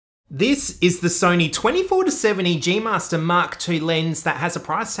This is the Sony 24-70 G Master Mark II lens that has a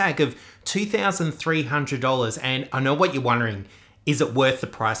price tag of $2,300, and I know what you're wondering, is it worth the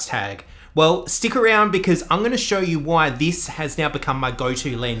price tag? Well, stick around because I'm going to show you why this has now become my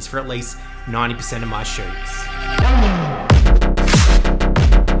go-to lens for at least 90% of my shoots.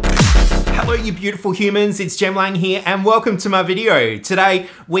 Hello you beautiful humans, it's Jem Lang here and welcome to my video. Today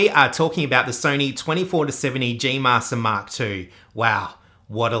we are talking about the Sony 24-70 G Master Mark II. Wow.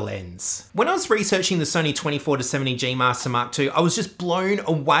 What a lens. When I was researching the Sony 24-70 G Master Mark II, I was just blown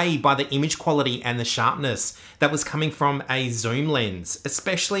away by the image quality and the sharpness that was coming from a zoom lens,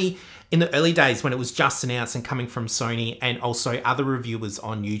 especially in the early days when it was just announced and coming from Sony and also other reviewers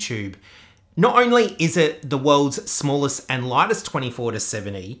on YouTube. Not only is it the world's smallest and lightest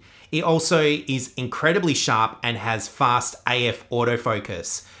 24-70, it also is incredibly sharp and has fast AF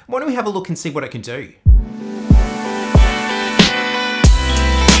autofocus. Why don't we have a look and see what it can do?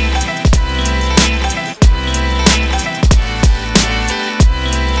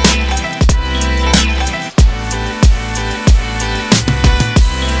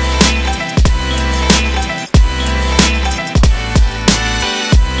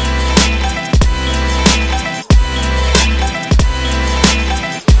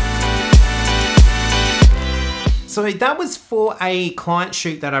 So that was for a client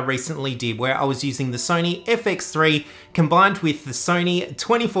shoot that I recently did where I was using the Sony FX3 combined with the Sony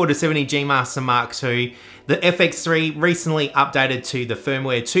 24-70 G Master Mark II. The FX3 recently updated to the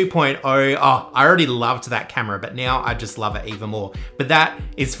firmware 2.0. Oh, I already loved that camera, but now I just love it even more. But that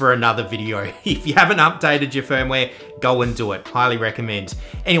is for another video. If you haven't updated your firmware, go and do it. Highly recommend.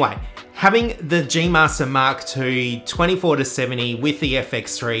 Anyway, having the G Master Mark II 24-70 with the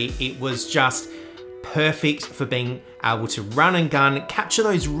FX3, it was just perfect for being able to run and gun, capture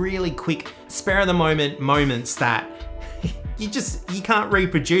those really quick, spare of the moment moments that you can't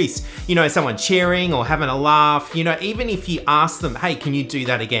reproduce. You know, someone cheering or having a laugh, you know, even if you ask them, hey, can you do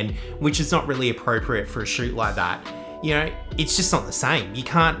that again? Which is not really appropriate for a shoot like that. You know, it's just not the same. You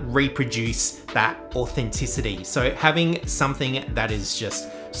can't reproduce that authenticity. So having something that is just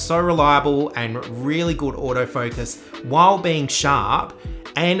so reliable and really good autofocus while being sharp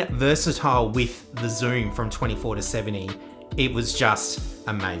and versatile with the zoom from 24-70, it was just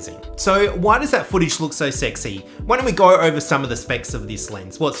amazing. So why does that footage look so sexy? Why don't we go over some of the specs of this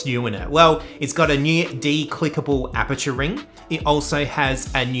lens? What's new in it? Well, it's got a new declickable aperture ring. It also has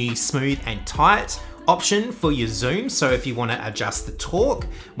a new smooth and tight option for your zoom. So if you want to adjust the torque,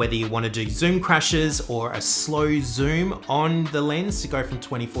 whether you want to do zoom crashes or a slow zoom on the lens to go from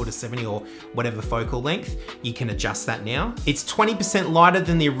 24-70 or whatever focal length, you can adjust that now. It's 20% lighter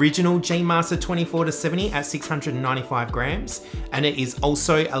than the original G Master 24-70 at 695 grams, and it is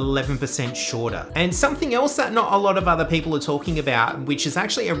also 11% shorter. And something else that not a lot of other people are talking about, which is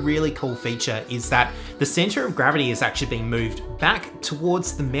actually a really cool feature, is that the center of gravity is actually being moved back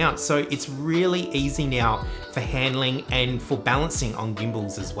towards the mount. So it's really easy now for handling and for balancing on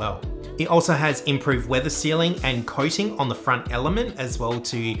gimbals as well. It also has improved weather sealing and coating on the front element as well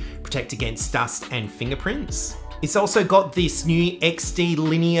to protect against dust and fingerprints. It's also got this new XD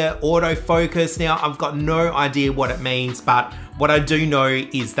linear autofocus. Now, I've got no idea what it means, but what I do know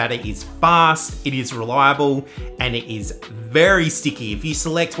is that it is fast, it is reliable, and it is very sticky. If you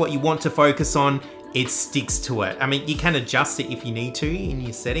select what you want to focus on, it sticks to it. I mean, you can adjust it if you need to in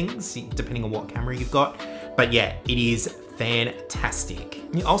your settings, depending on what camera you've got. But yeah, it is fantastic.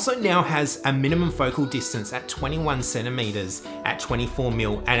 It also now has a minimum focal distance at 21 centimeters at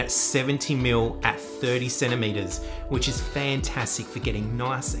 24mm and at 70mm at 30 centimeters, which is fantastic for getting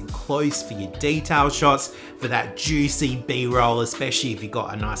nice and close for your detail shots, for that juicy B-roll, especially if you've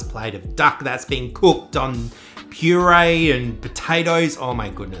got a nice plate of duck that's been cooked on puree and potatoes. Oh my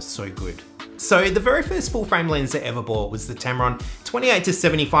goodness, so good. So the very first full frame lens I ever bought was the Tamron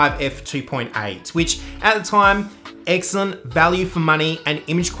 28-75 f2.8, which at the time, excellent value for money, and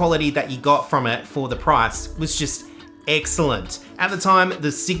image quality that you got from it for the price was just excellent. At the time,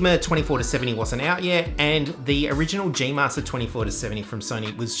 the Sigma 24-70 wasn't out yet, and the original G Master 24-70 from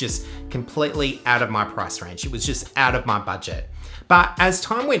Sony was just completely out of my price range. It was just out of my budget. But as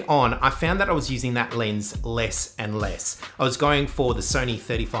time went on, I found that I was using that lens less and less. I was going for the Sony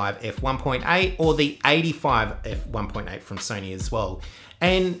 35 f1.8 or the 85 f1.8 from Sony as well.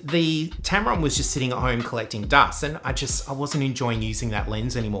 And the Tamron was just sitting at home collecting dust, and I wasn't enjoying using that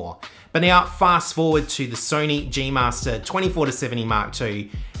lens anymore. But now fast forward to the Sony G Master 24-70 Mark II,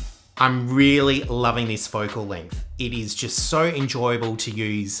 I'm really loving this focal length. It is just so enjoyable to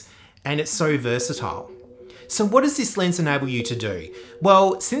use and it's so versatile. So what does this lens enable you to do?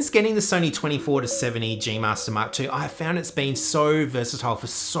 Well, since getting the Sony 24-70 G Master Mark II, I have found it's been so versatile for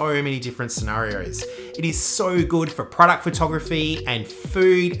so many different scenarios. It is so good for product photography and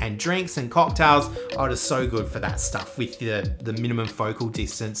food and drinks and cocktails. Oh, it is so good for that stuff with the minimum focal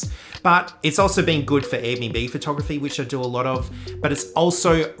distance. But it's also been good for Airbnb photography, which I do a lot of, but it's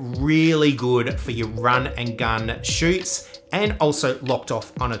also really good for your run and gun shoots and also locked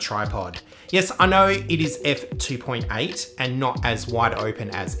off on a tripod. Yes, I know it is f2.8 and not as wide open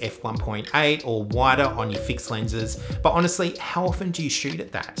as f1.8 or wider on your fixed lenses, but honestly, how often do you shoot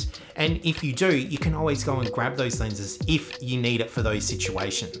at that? And if you do, you can always go and grab those lenses if you need it for those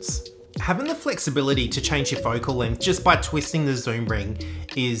situations. Having the flexibility to change your focal length just by twisting the zoom ring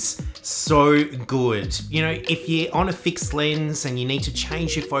is so good. You know, if you're on a fixed lens and you need to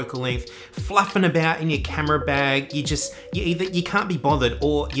change your focal length, fluffing about in your camera bag, you can't be bothered,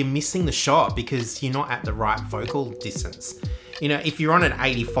 or you're missing the shot because you're not at the right focal distance. You know, if you're on an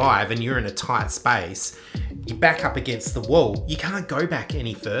 85 and you're in a tight space, you back up against the wall, you can't go back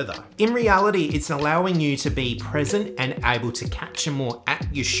any further. In reality, it's allowing you to be present and able to capture more at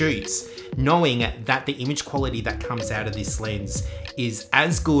your shoots, knowing that the image quality that comes out of this lens is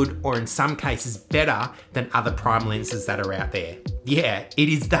as good, or in some cases better, than other prime lenses that are out there. Yeah, it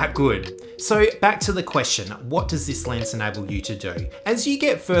is that good. So back to the question, what does this lens enable you to do? As you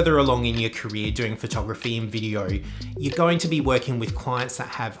get further along in your career doing photography and video, you're going to be working with clients that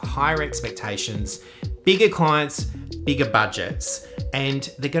have higher expectations, bigger clients, bigger budgets,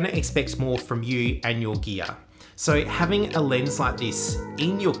 and they're going to expect more from you and your gear. So having a lens like this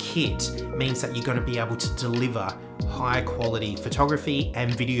in your kit means that you're going to be able to deliver high quality photography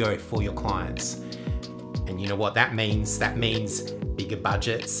and video for your clients. And you know what that means? That means bigger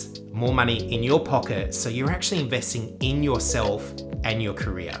budgets, more money in your pocket, so you're actually investing in yourself and your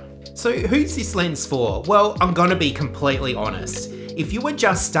career. So who's this lens for? Well, I'm gonna be completely honest. If you were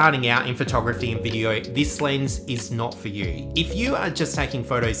just starting out in photography and video, this lens is not for you. If you are just taking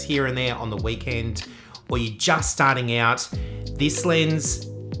photos here and there on the weekend, or you're just starting out, this lens,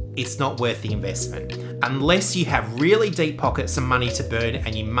 it's not worth the investment. Unless you have really deep pockets and money to burn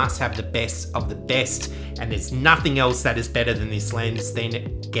and you must have the best of the best and there's nothing else that is better than this lens,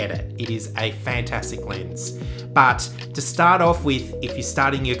 then get it. It is a fantastic lens. But to start off with, if you're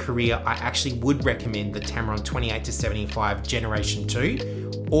starting your career, I actually would recommend the Tamron 28-75 Generation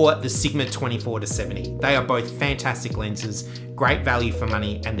 2 or the Sigma 24-70. They are both fantastic lenses, great value for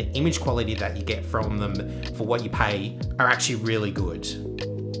money, and the image quality that you get from them for what you pay are actually really good.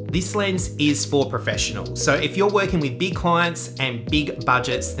 This lens is for professionals. So if you're working with big clients and big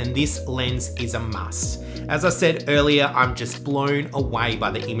budgets, then this lens is a must. As I said earlier, I'm just blown away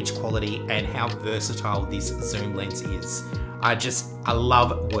by the image quality and how versatile this zoom lens is. I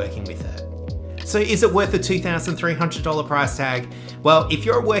love working with it. So is it worth the $2,300 price tag? Well, if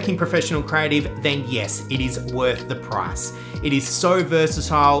you're a working professional creative, then yes, it is worth the price. It is so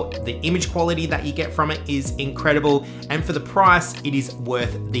versatile, the image quality that you get from it is incredible, and for the price, it is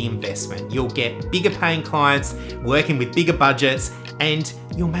worth the investment. You'll get bigger paying clients, working with bigger budgets, and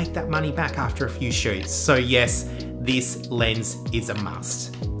you'll make that money back after a few shoots. So yes, this lens is a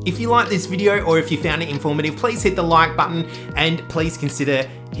must. If you liked this video or if you found it informative, please hit the like button and please consider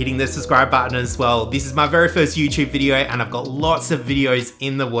hitting the subscribe button as well. This is my very first YouTube video and I've got lots of videos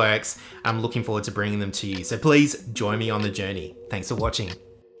in the works. I'm looking forward to bringing them to you. So please join me on the journey. Thanks for watching.